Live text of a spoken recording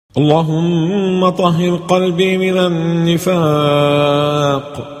اللهم طهر قلبي من النفاق،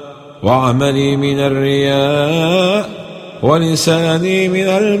 وعملي من الرياء، ولساني من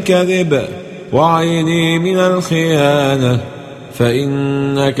الكذب، وعيني من الخيانة،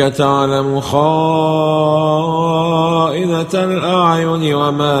 فإنك تعلم خائنة الأعين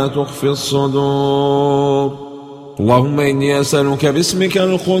وما تخفي الصدور. اللهم إني أسألك باسمك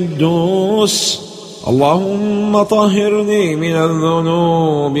القدوس، اللهم طهرني من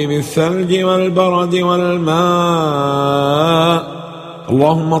الذنوب بالثلج والبرد والماء.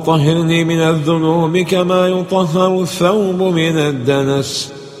 اللهم طهرني من الذنوب كما يطهر الثوب من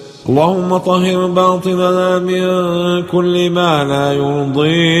الدنس. اللهم طهر باطننا من كل ما لا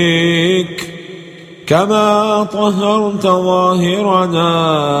يرضيك كما طهرت ظاهرنا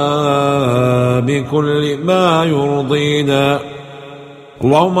بكل ما يرضينا.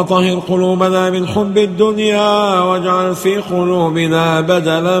 اللهم طهر قلوبنا من حب الدنيا، واجعل في قلوبنا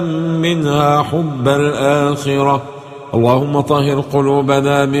بدلا منها حب الآخرة. اللهم طهر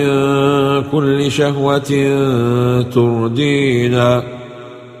قلوبنا من كل شهوة تردينا،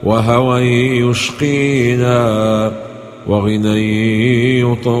 وهوى يشقينا، وغنى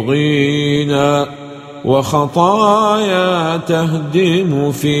يطغينا، وخطايا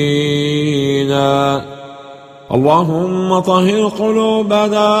تهدم فينا. اللهم طهر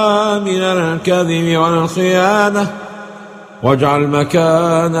قلوبنا من الكذب والخيانة، واجعل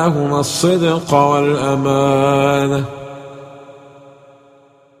مكانهما الصدق والأمانة.